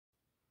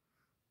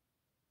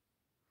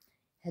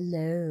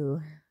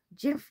Hello,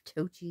 Jennifer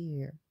Tochi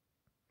here.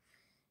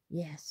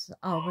 Yes,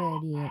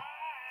 already.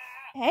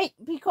 Hey,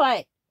 be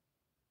quiet.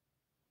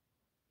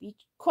 Be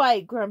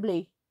quiet,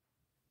 Grumbly.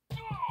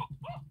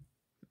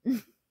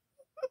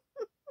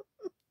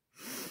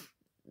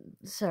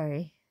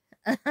 Sorry.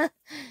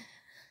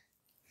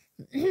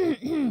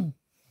 This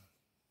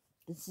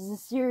is a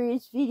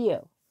serious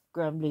video,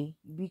 Grumbly.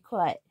 Be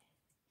quiet.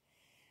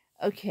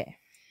 Okay.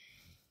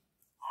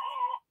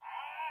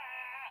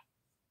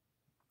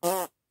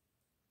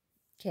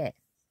 Okay.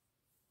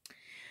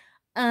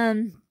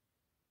 I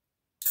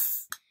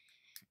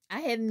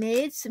have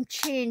made some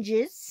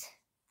changes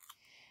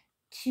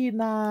to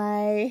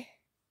my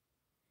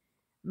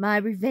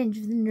Revenge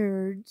of the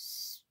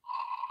Nerds.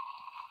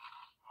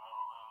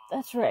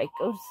 That's right,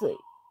 go to sleep.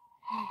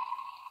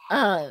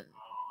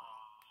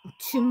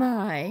 To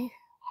my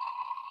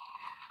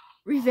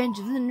Revenge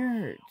of the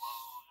Nerds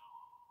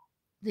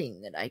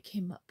thing that I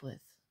came up with.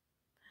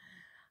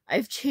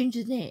 I've changed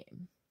the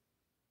name.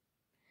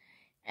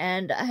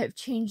 And I have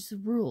changed the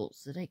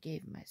rules that I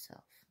gave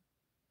myself.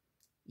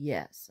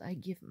 Yes, I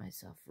give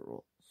myself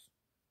rules.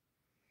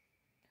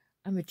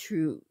 I'm a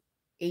true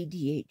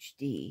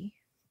ADHD,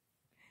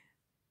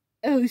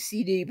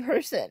 OCD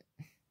person.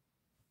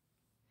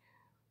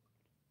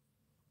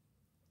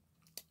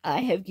 I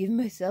have given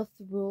myself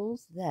the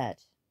rules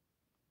that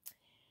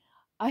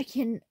I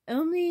can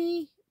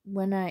only,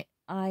 when I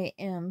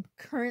am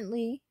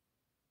currently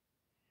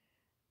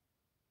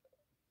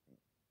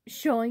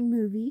showing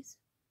movies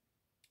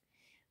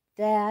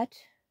that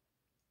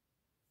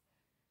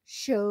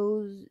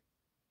shows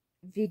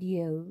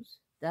videos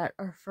that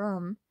are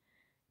from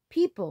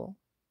people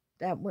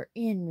that were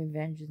in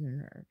Revenge of the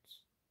Nerds.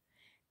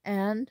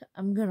 And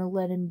I'm going to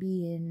let him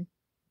be in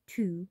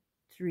 2,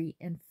 3,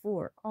 and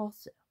 4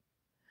 also.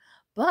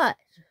 But,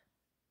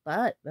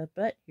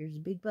 here's a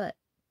big but.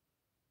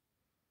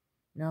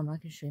 No, I'm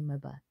not going to show you my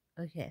butt.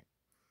 Okay.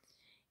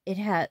 It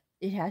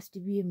has to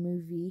be a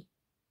movie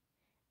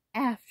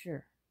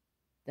after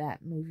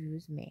that movie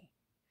was made.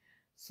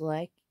 So,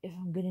 like, if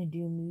I'm going to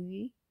do a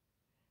movie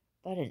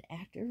about an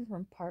actor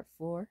from part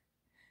 4,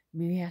 the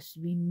movie has to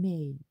be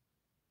made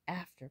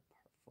after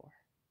part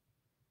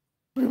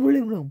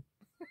 4.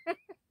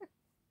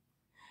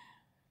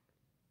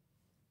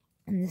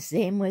 And the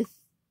same with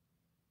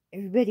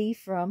everybody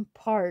from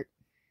part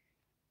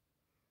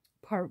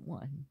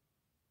 1,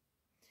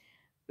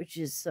 which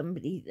is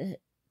somebody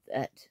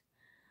that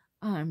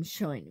I'm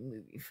showing a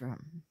movie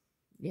from.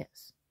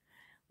 Yes.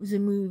 It was a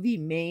movie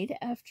made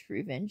after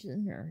Revenge of the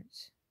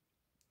Nerds.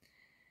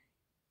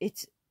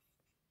 It's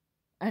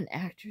an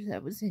actor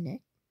that was in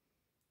it.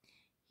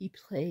 He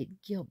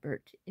played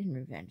Gilbert in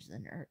Revenge of the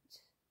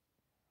Nerds.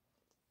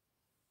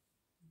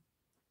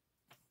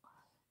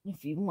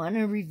 If you want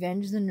a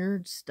Revenge of the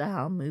Nerds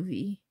style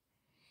movie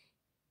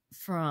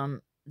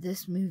from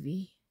this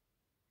movie,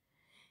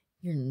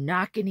 you're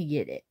not going to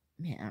get it,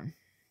 man.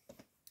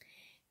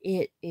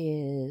 It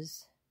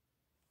is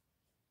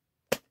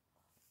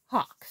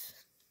Hawks.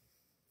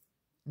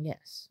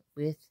 Yes,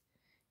 with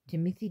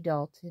Timothy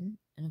Dalton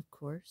and, of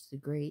course, the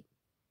great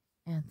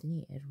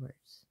Anthony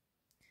Edwards.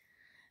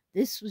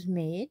 This was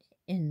made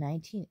in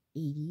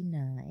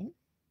 1989.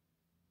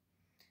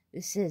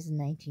 This says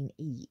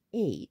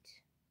 1988.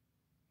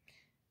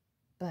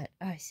 But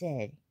I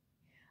said,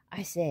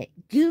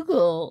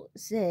 Google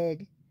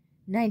said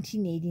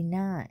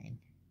 1989.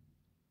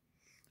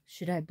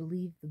 Should I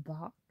believe the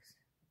box?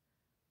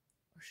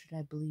 Or should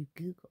I believe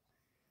Google?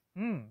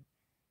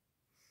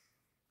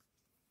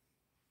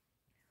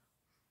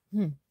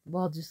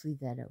 Well, I'll just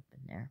leave that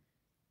open there.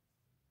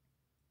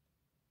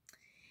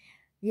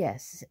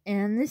 Yes,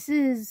 and this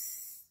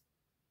is,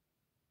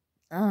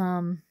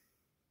 it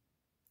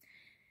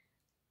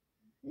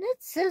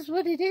says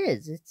what it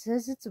is. It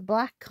says it's a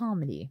black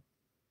comedy.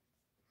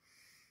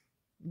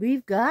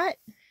 We've got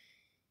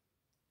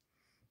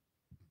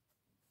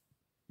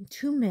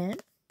 2 men.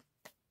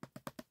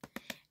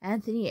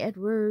 Anthony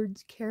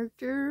Edwards'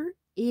 character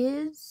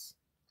is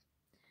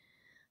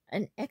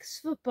an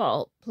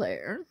ex-football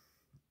player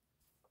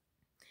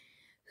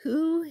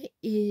who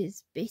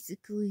is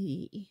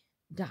basically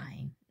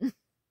dying.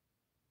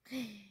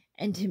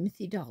 And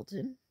Timothy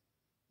Dalton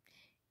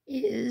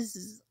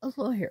is a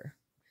lawyer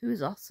who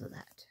is also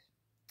that.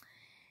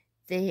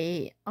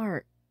 They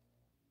are,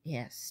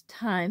 yes,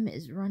 time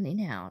is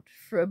running out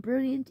for a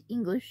brilliant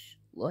English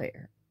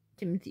lawyer,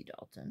 Timothy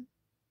Dalton,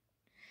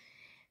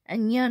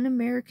 and young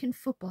American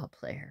football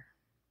player,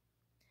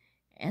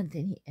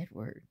 Anthony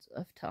Edwards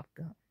of Top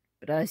Gun.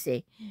 But I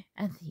say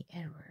Anthony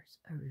Edwards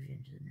of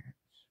Revenge of the Nerds.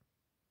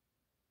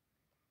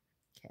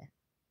 Okay.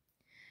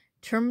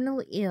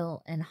 Terminally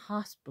ill and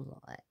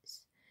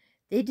hospitalized,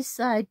 they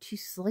decide to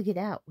slug it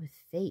out with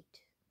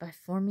fate by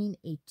forming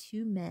a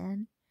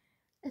 2-man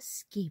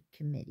escape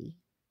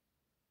committee.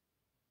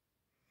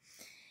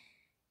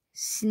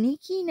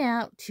 Sneaking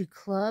out to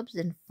clubs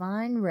and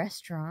fine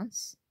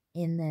restaurants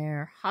in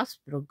their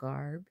hospital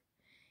garb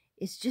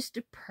is just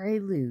a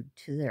prelude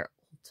to their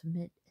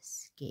ultimate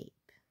escape.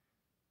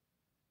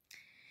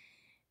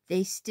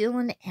 They steal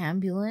an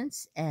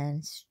ambulance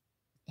and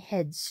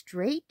head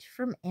straight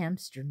from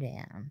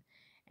Amsterdam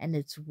and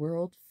its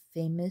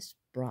world-famous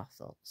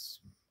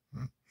brothels.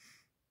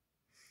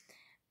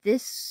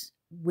 This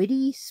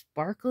witty,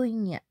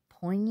 sparkling, yet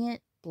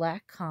poignant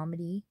black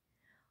comedy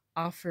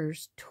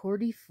offers tour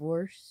de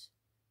force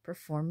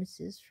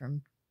performances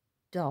from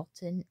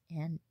Dalton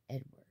and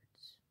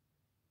Edwards.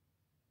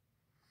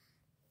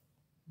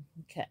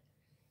 Okay.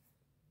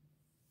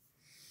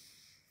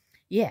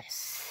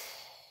 Yes.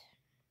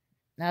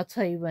 I'll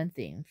tell you one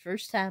thing.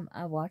 First time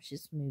I watched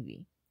this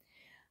movie,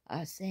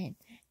 I was saying,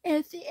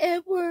 Anthony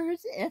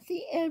Edwards,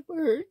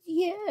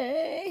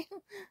 yay!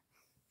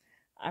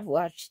 I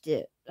watched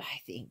it, I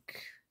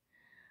think,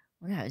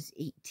 when I was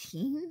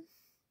 18.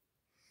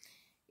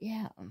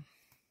 Yeah,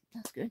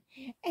 that's good.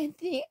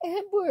 Anthony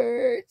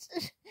Edwards,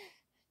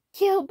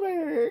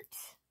 Gilbert.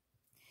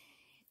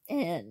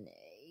 And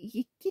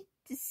you get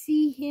to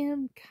see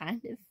him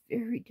kind of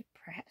very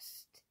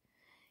depressed.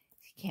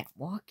 He can't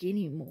walk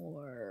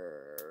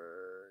anymore.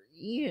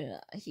 Yeah,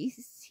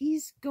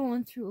 he's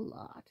going through a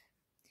lot.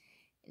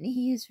 And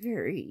he is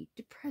very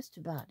depressed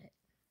about it.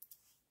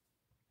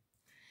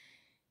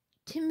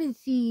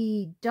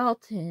 Timothy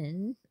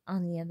Dalton,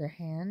 on the other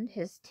hand,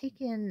 has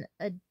taken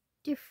a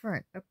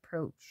different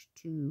approach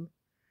to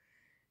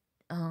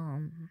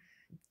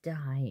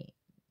dying.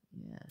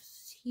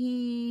 Yes,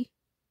 he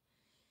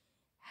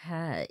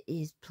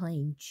is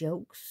playing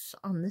jokes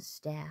on the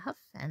staff,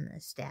 and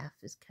the staff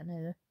is kind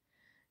of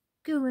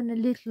going a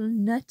little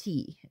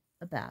nutty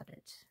about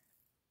it.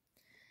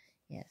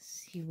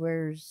 Yes, he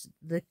wears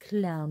the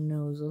clown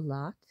nose a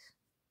lot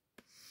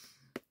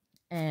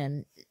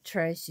and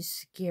tries to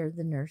scare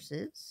the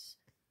nurses,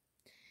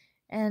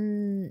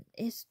 and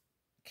is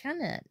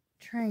kind of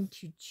trying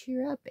to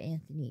cheer up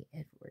Anthony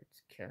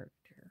Edwards'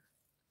 character.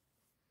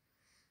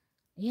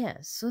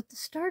 Yes, so at the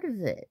start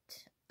of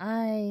it,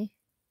 I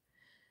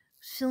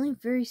was feeling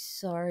very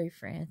sorry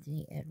for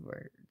Anthony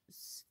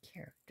Edwards'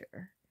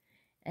 character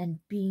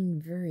and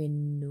being very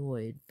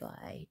annoyed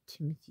by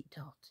Timothy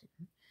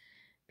Dalton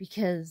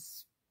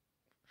because,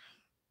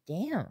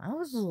 damn, I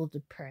was a little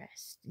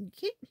depressed.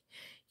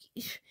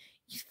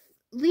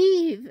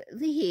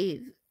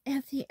 Leave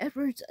Anthony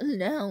Edwards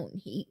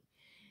alone. He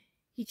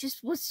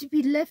just wants to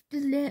be left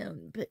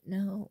alone, but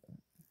no.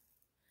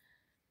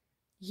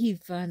 He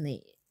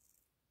finally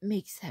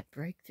makes that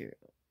breakthrough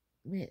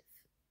with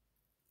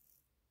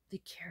the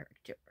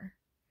character,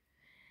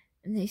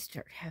 and they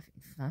start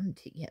having fun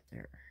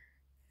together.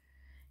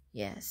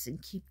 Yes, and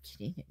keep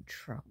getting in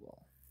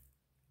trouble.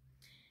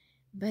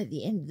 By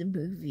the end of the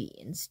movie,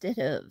 instead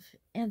of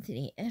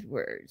Anthony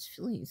Edwards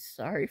feeling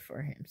sorry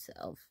for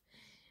himself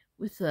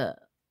with a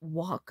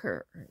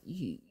walker,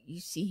 you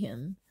see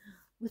him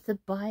with a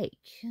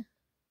bike. And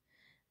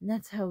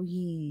that's how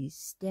he's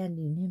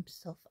standing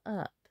himself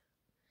up.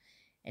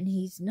 And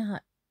he's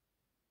not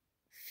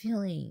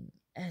feeling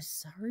as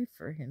sorry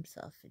for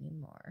himself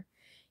anymore.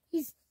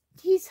 He's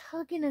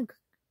hugging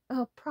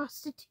a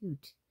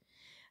prostitute,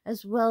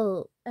 as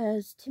well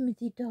as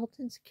Timothy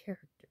Dalton's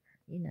character,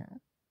 you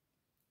know.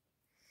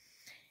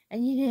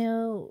 And you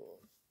know,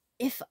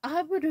 if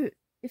I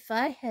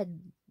had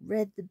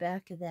read the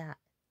back of that,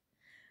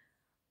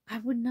 I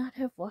would not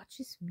have watched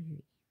this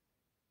movie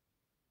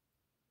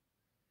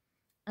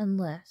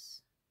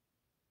unless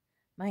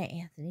my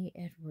Anthony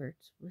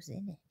Edwards was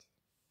in it.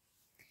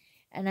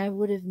 And I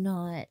would have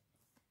not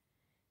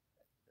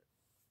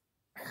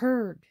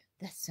heard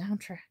the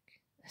soundtrack.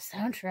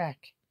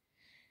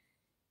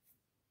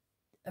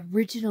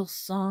 Original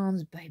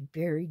songs by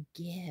Barry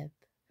Gibb.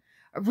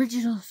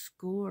 Original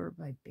score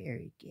by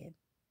Barry Gibb.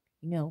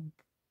 You know,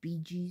 Bee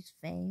Gees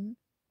fame.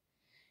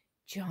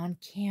 John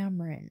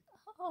Cameron.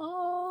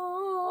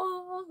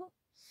 Oh.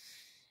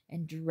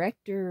 And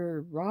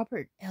director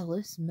Robert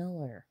Ellis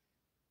Miller.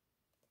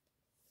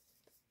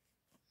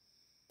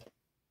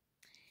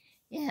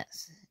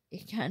 Yes,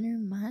 it kind of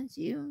reminds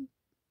you.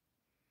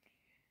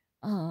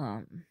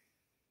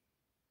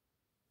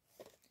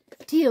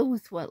 Deal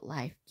with what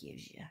life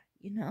gives you,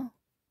 you know?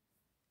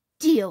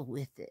 Deal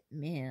with it,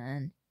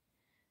 man.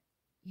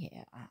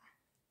 Yeah.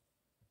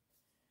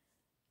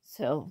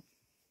 So,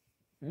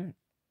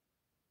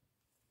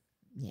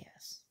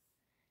 yes.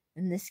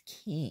 And this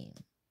came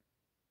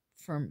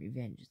from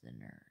Revenge of the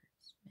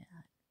Nerds,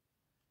 man.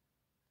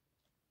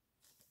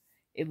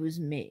 It was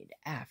made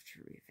after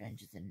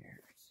Revenge of the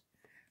Nerds.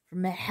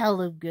 From a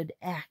hell of good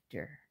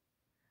actor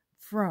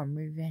from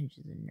Revenge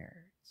of the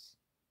Nerds.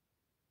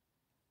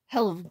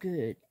 Hell of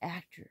good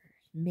actors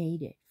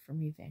made it from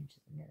Revenge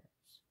of the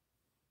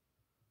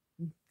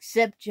Nerds.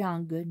 Except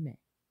John Goodman.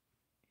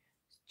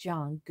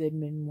 John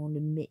Goodman won't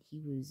admit he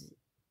was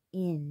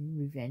in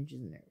Revenge of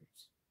the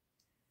Nerds.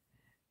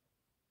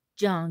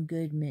 John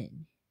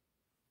Goodman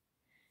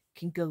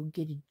can go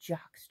get a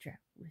jockstrap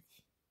with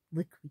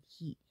liquid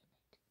heat in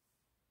it.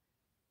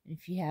 And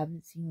if you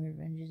haven't seen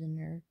Revenge of the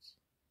Nerds,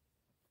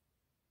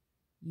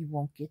 you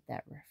won't get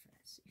that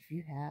reference. If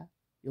you have,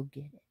 you'll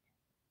get it.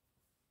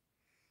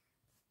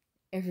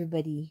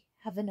 Everybody,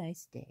 have a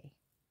nice day.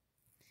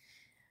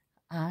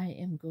 I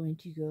am going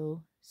to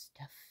go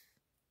stuff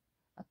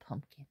a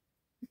pumpkin.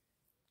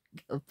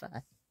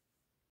 Goodbye.